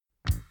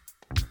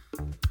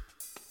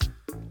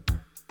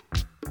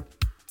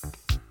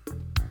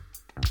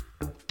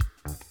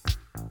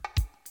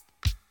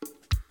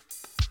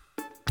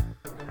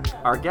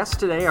Our guests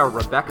today are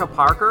Rebecca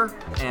Parker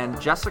and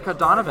Jessica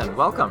Donovan.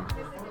 Welcome.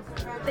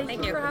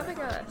 Thank you for having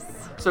us.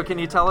 So can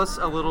you tell us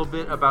a little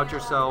bit about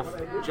yourself,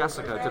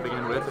 Jessica, to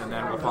begin with, and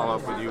then we'll follow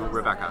up with you,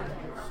 Rebecca.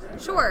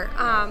 Sure.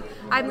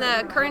 I'm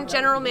the current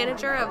general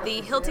manager of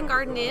the Hilton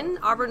Garden Inn,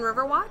 Auburn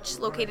Riverwatch,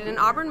 located in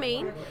Auburn,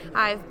 Maine.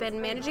 I've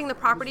been managing the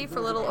property for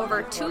a little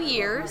over 2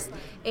 years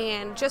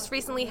and just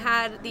recently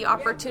had the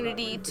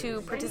opportunity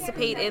to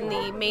participate in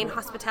the Maine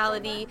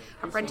Hospitality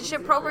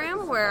Apprenticeship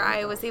Program, where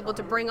I was able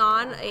to bring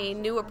on a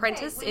new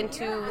apprentice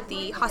into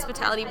the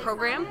hospitality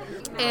program.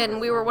 And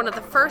we were one of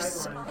the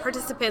first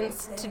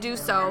participants to do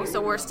so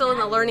we're still in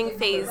the learning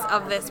phase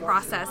of this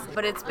process,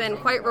 but it's been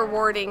quite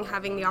rewarding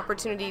having the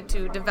opportunity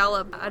to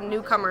develop a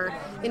newcomer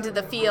into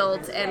the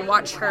field and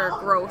watch her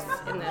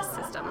growth in this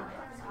system.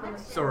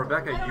 So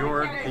Rebecca,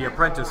 you're the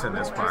apprentice in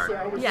this part.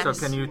 Yes. So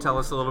can you tell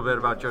us a little bit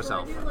about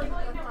yourself?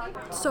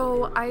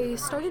 So I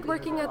started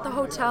working at the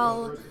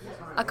hotel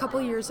a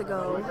couple years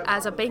ago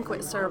as a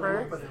banquet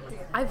server.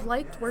 I've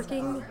liked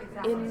working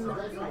in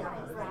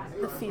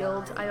the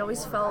field. I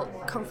always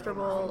felt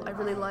comfortable. I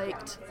really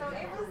liked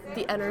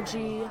the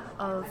energy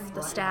of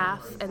the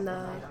staff and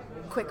the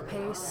quick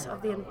pace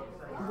of the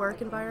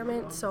work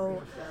environment.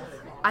 So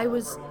I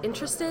was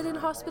interested in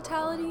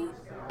hospitality,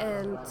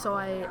 and so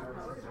I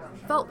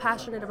felt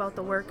passionate about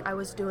the work I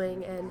was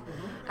doing. And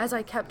as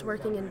I kept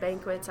working in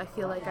banquets, I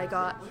feel like I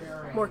got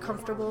more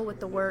comfortable with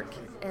the work,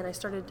 and I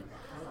started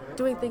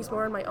doing things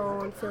more on my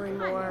own, feeling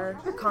more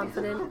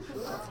confident.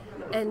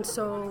 And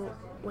so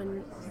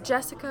when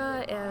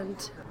Jessica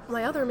and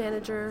my other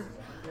manager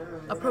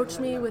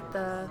approached me with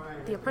the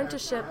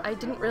apprenticeship, I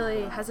didn't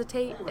really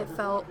hesitate. It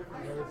felt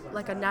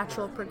like a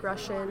natural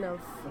progression of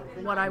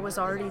what I was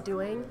already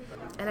doing,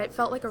 and it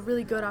felt like a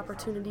really good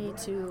opportunity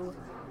to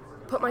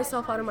put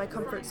myself out of my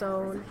comfort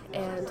zone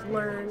and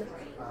learn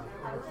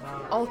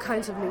all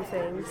kinds of new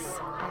things.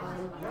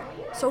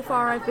 So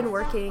far I've been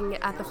working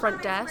at the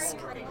front desk,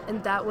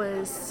 and I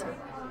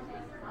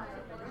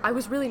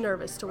was really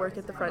nervous to work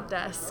at the front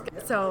desk.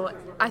 So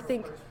I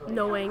think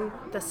knowing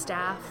the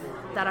staff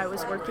that I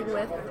was working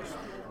with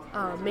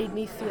made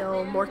me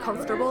feel more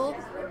comfortable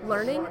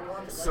learning.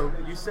 So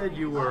you said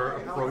you were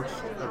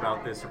approached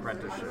about this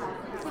apprenticeship.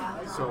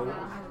 Yeah. So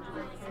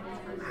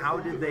how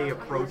did they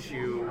approach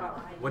you?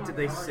 What did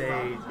they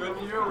say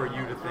for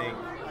you to think,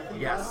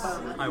 yes,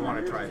 I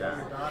want to try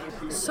that?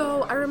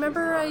 So I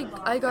remember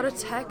I got a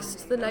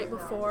text the night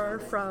before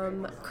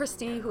from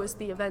Christy, who is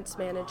the events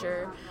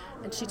manager,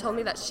 and she told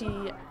me that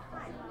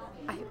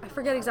I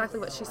forget exactly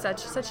what she said.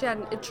 She said she had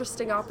an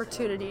interesting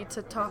opportunity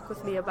to talk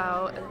with me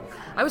about, and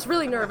I was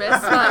really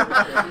nervous, but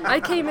I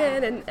came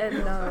in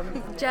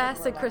and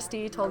Jess and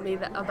Christy told me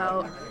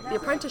about the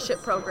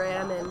apprenticeship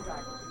program and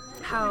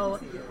how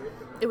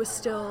it was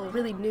still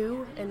really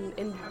new and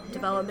in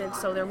development,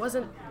 so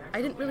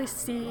I didn't really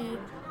see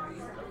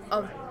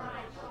a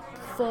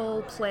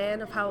full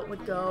plan of how it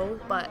would go,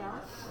 but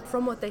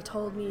from what they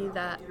told me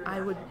that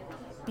I would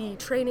be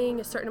training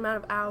a certain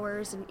amount of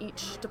hours in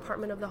each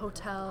department of the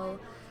hotel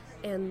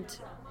and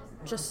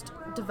just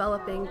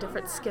developing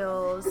different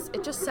skills,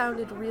 it just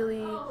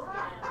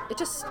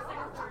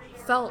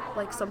felt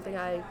like something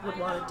I would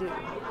want to do.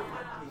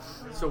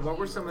 So what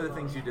were some of the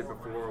things you did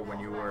before when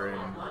you were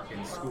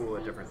in school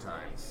at different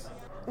times?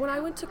 When I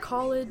went to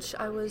college,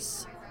 I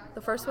was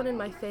the first one in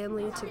my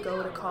family to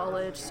go to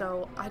college,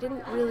 so I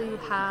didn't really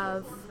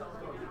have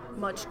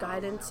much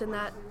guidance in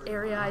that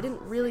area. I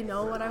didn't really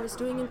know what I was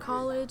doing in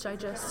college. It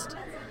just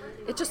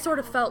sort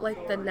of felt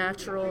like the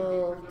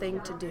natural thing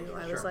to do.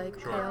 I was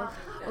like, okay,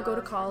 I'll go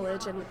to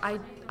college, and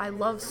I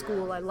love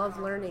school, I love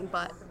learning,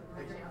 but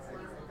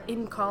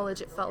in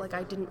college it felt like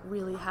I didn't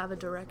really have a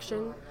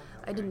direction.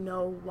 I didn't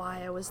know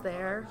why I was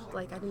there.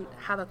 Like, I didn't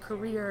have a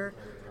career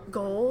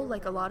goal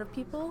like a lot of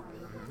people.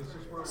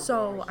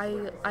 So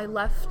I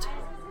left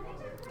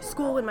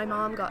school when my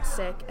mom got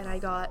sick, and I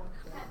got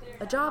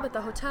a job at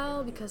the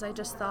hotel because I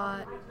just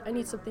thought I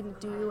need something to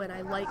do, and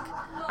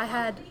I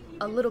had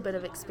a little bit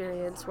of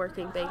experience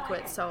working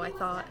banquets, so I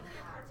thought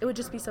it would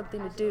just be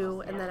something to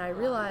do. And then I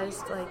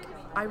realized, like,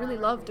 I really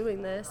love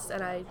doing this,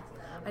 and I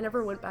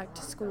never went back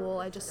to school.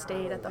 I just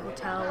stayed at the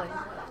hotel, and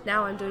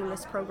now I'm doing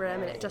this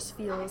program, and it just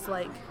feels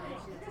like,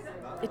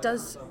 it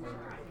does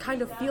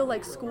kind of feel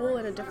like school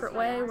in a different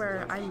way,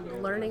 where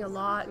I'm learning a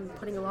lot and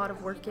putting a lot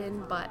of work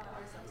in, but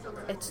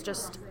it's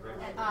just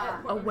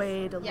a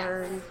way to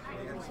learn,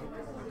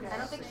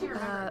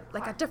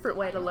 like a different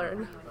way to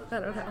learn. I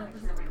don't know.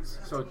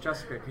 So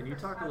Jessica, can you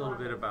talk a little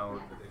bit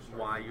about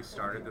why you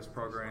started this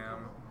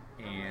program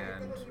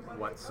and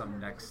what some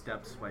next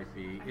steps might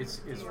be?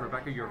 Is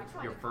Rebecca your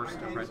first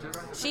apprentice?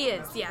 She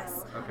is,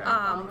 yes.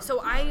 Okay.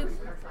 So I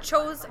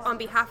chose on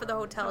behalf of the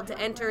hotel to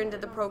enter into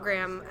the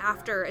program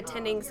after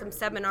attending some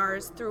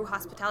seminars through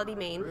Hospitality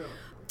Maine.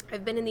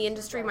 I've been in the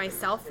industry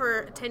myself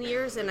for 10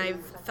 years, and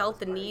I've felt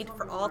the need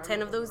for all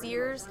 10 of those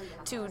years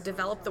to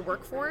develop the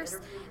workforce.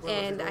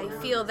 And I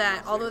feel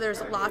that although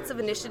there's lots of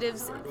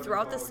initiatives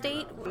throughout the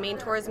state, Maine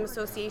Tourism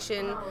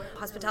Association,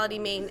 Hospitality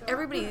Maine,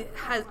 everybody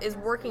is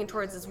working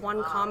towards this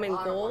one common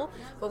goal,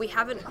 but we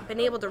haven't been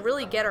able to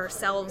really get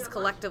ourselves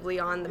collectively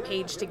on the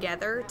page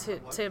together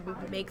to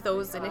make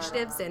those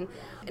initiatives. And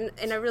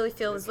I really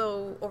feel as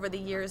though over the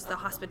years the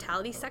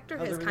hospitality sector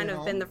has kind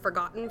of been the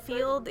forgotten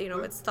field. You know,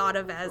 it's thought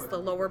of as the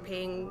lower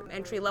paying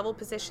entry level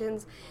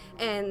positions,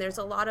 and there's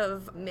a lot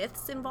of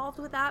myths involved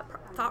with that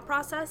thought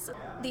process.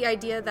 The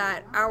idea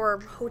that our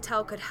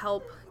hotel could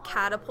help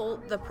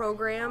catapult the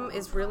program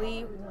is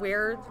really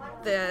where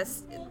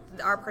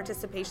our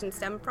participation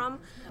stemmed from.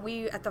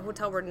 We at the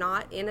hotel were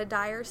not in a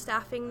dire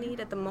staffing need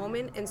at the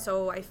moment, and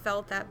so I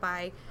felt that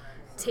by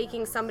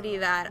taking somebody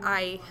that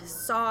I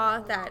saw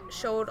that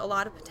showed a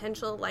lot of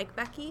potential like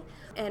Becky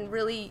and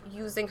really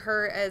using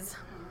her as,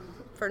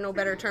 for no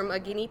better term, a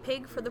guinea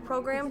pig for the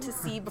program to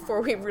see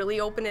before we really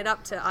open it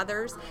up to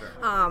others.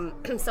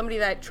 Somebody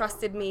that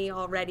trusted me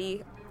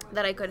already,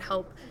 that I could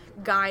help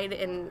guide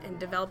and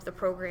develop the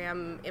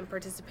program in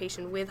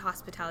participation with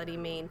Hospitality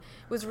Maine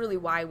was really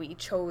why we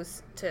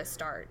chose to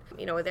start.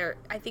 You know,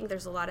 I think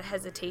there's a lot of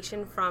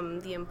hesitation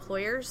from the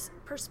employer's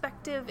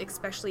perspective,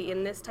 especially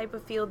in this type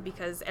of field,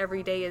 because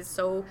every day is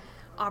so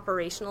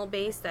operational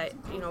based that,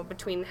 you know,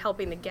 between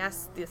helping the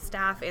guests, the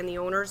staff, and the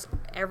owners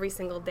every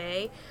single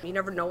day, you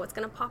never know what's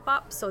going to pop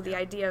up. So the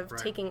idea of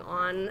taking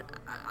on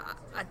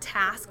a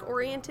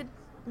task-oriented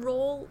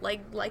role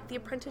like the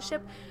apprenticeship,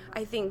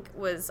 I think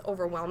was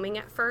overwhelming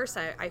at first.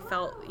 I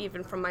felt,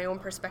 even from my own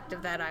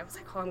perspective, that I was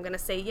like, I'm going to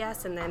say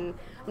yes, and then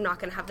I'm not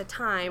going to have the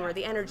time or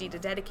the energy to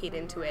dedicate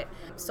into it.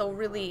 So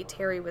really,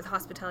 Terry with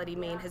Hospitality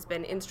Maine has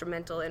been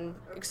instrumental and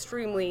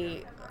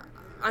extremely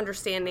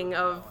understanding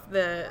of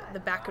the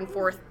back and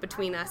forth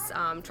between us,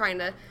 trying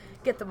to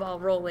get the ball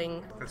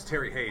rolling. That's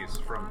Terry Hayes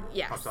from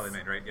Hospitality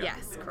Maine, right? Yeah.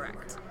 Yes,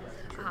 correct.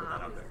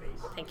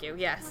 Thank you.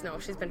 Yes, no,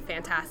 she's been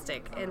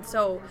fantastic. And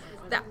so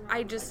that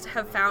I just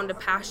have found a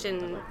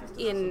passion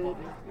in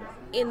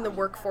the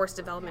workforce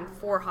development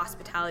for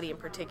hospitality in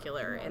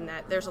particular, and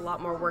that there's a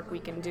lot more work we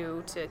can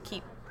do to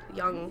keep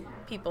young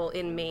people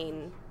in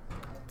Maine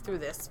through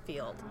this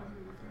field.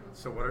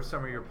 So what are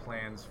some of your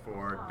plans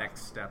for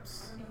next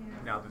steps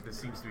now that this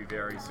seems to be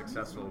very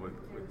successful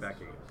with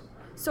Becky?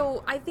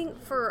 So I think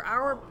for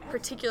our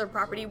particular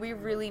property, we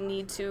really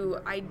need to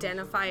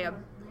identify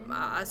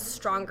a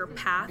stronger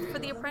path for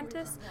the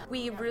apprentice.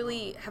 We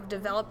really have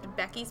developed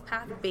Becky's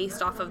path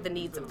based off of the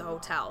needs of the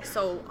hotel.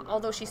 So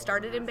although she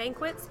started in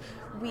banquets,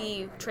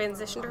 we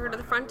transitioned her to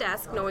the front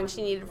desk knowing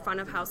she needed front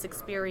of house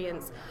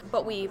experience,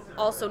 but we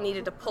also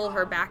needed to pull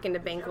her back into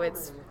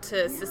banquets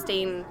to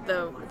sustain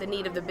the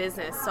need of the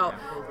business. So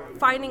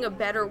finding a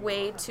better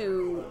way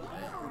to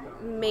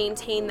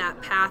maintain that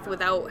path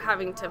without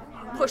having to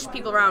push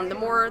people around. The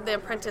more the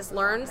apprentice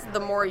learns, the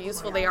more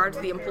useful they are to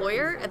the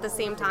employer at the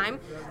same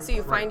time. So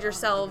you find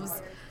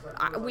yourselves,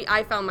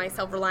 I found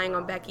myself relying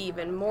on Becky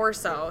even more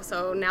so.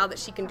 So now that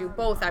she can do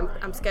both, I'm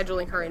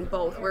scheduling her in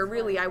both, where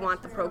really I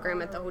want the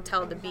program at the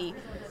hotel to be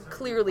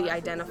clearly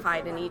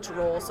identified in each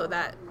role so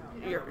that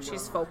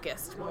she's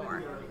focused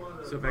more.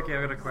 So Becky,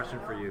 I've got a question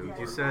for you.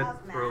 You said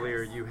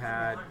earlier you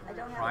had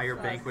prior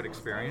banquet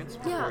experience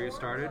before you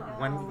started.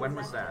 When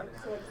was that?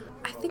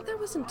 I think that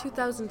was in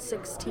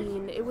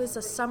 2016. It was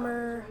a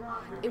summer,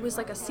 it was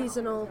like a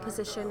seasonal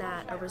position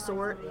at a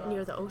resort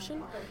near the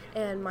ocean,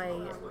 and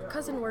my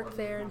cousin worked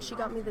there and she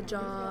got me the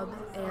job,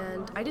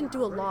 and I didn't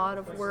do a lot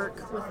of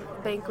work with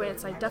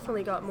banquets. I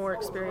definitely got more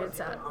experience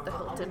at the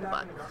Hilton,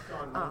 but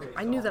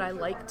I knew that I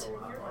liked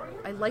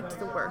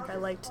the work. I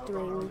liked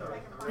doing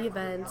the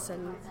events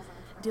and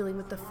dealing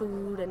with the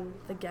food and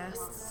the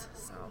guests.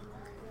 So,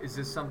 is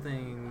this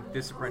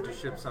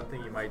apprenticeship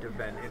something you might have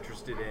been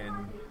interested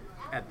in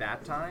at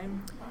that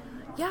time?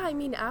 Yeah, I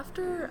mean,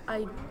 after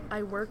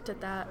I worked at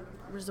that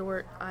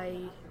resort,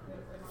 I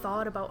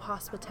thought about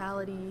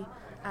hospitality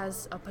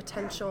as a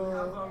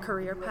potential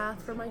career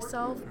path for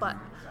myself, but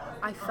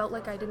I felt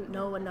like I didn't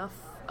know enough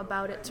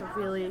about it to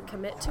really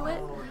commit to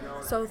it.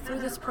 So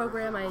through this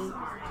program,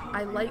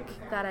 I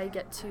like that I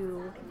get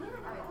to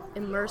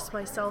immerse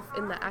myself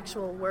in the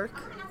actual work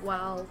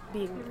while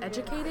being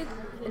educated,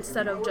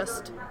 instead of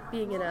just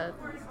being in a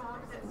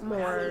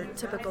more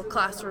typical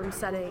classroom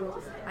setting.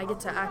 I get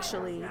to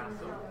actually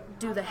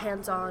do the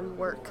hands-on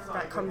work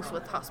that comes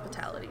with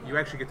hospitality. You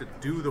actually get to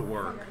do the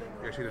work.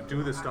 You actually get to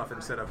do the stuff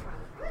instead of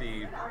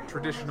the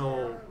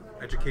traditional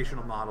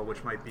educational model,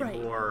 which might be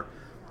more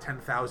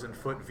 10,000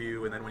 foot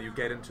view, and then when you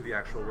get into the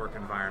actual work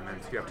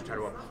environment, you have to try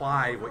to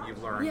apply what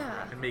you've learned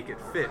and make it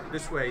fit.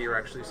 This way you're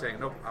actually saying,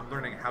 nope, I'm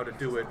learning how to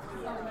do it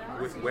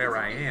with where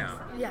I am.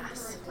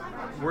 Yes.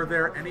 Were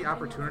there any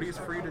opportunities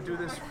for you to do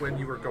this when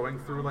you were going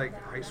through like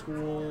high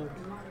school,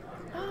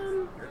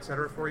 et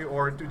cetera, for you?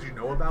 Or did you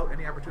know about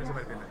any opportunities that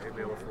might have been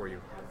available for you?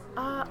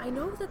 I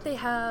know that they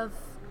have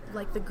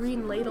like the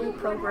Green Ladle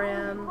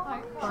program,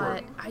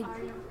 but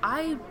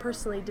I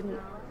personally didn't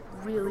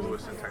really,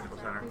 Lewiston Technical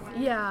Center.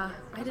 yeah,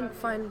 I didn't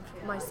find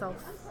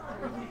myself,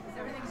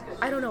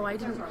 I don't know, I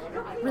didn't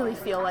really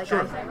feel like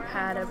Sure. I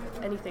had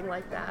anything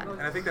like that.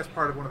 And I think that's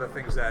part of one of the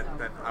things that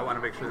I want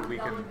to make sure that we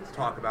can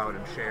talk about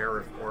and share,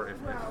 if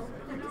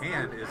we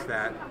can, is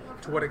that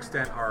to what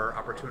extent are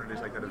opportunities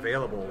like that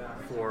available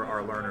for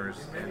our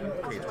learners in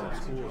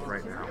K-12 schools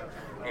right now.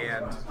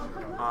 And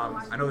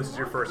I know this is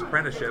your first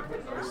apprenticeship,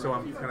 so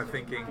I'm kind of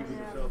thinking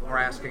or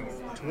asking,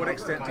 to what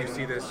extent do you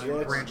see this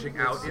branching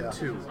out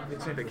into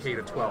the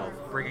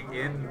K-12, bringing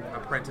in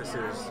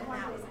apprentices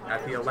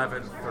at the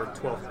 11th or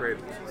 12th grade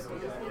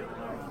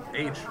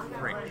age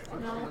range?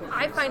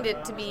 I find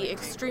it to be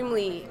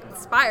extremely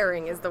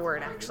inspiring is the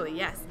word, actually,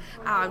 yes.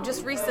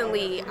 Just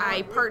recently,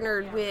 I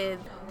partnered with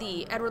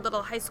the Edward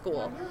Little High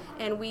School,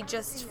 and we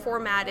just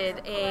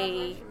formatted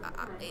a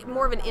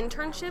more of an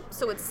internship,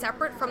 so it's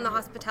separate from the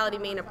Hospitality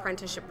Maine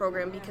apprenticeship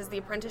program, because the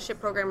apprenticeship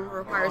program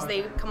requires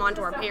they come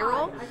onto our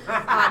payroll.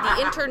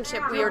 The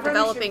internship we are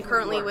developing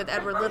currently with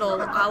Edward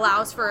Little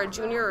allows for a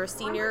junior or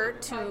senior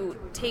to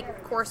take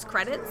course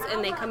credits,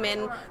 and they come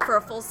in for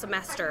a full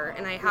semester,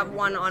 and I have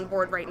one on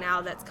board right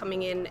now that's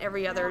coming in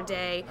every other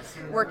day,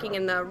 working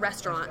in the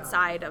restaurant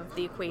side of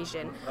the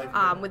equation,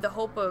 with the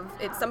hope of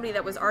it's somebody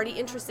that was already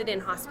interested in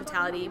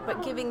hospitality,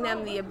 but giving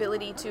them the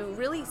ability to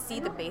really see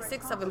the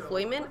basics of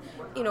employment,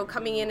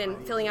 coming in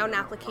and filling out an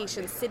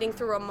application, sitting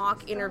through a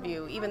mock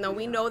interview. Even though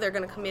we know they're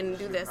going to come in and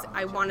do this,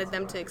 I wanted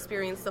them to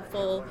experience the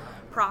full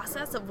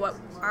process of what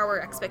our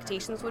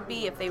expectations would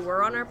be if they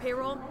were on our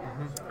payroll.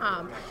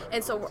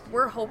 And so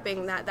we're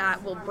hoping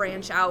that will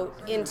branch out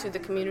into the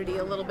community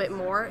a little bit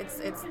more.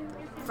 It's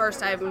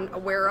first I'm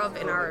aware of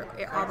in our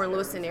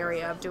Auburn-Lewiston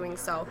area of doing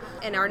so.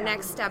 And our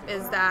next step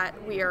is that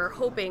we are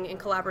hoping, in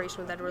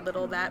collaboration with Edward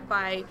Little, that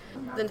by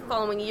the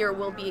following year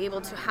we'll be able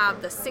to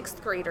have the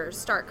 6th graders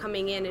start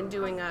coming in and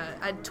doing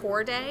a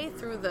tour day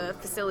through the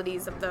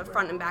facilities of the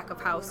front and back of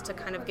house to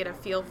kind of get a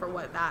feel for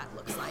what that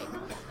looks like.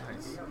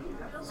 Nice.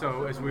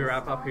 So as we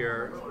wrap up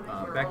here,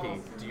 Becky,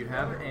 do you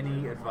have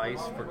any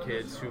advice for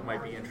kids who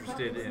might be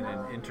interested in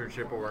an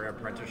internship or an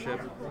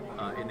apprenticeship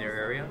in their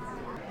area?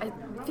 I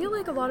feel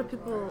like a lot of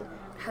people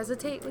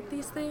hesitate with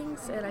these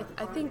things, and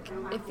I think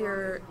if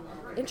you're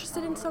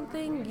interested in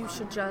something, you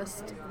should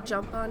just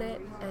jump on it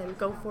and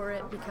go for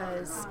it,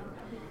 because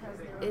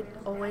it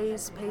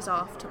always pays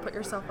off to put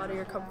yourself out of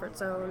your comfort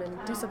zone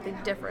and do something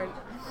different,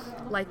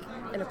 like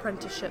an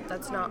apprenticeship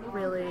that's not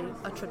really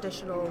a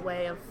traditional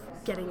way of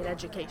getting an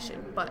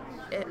education, but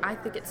I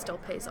think it still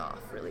pays off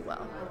really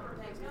well.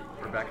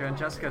 Rebecca and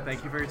Jessica,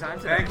 thank you for your time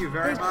today. Thank you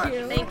very much.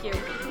 Thank you.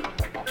 Thank you.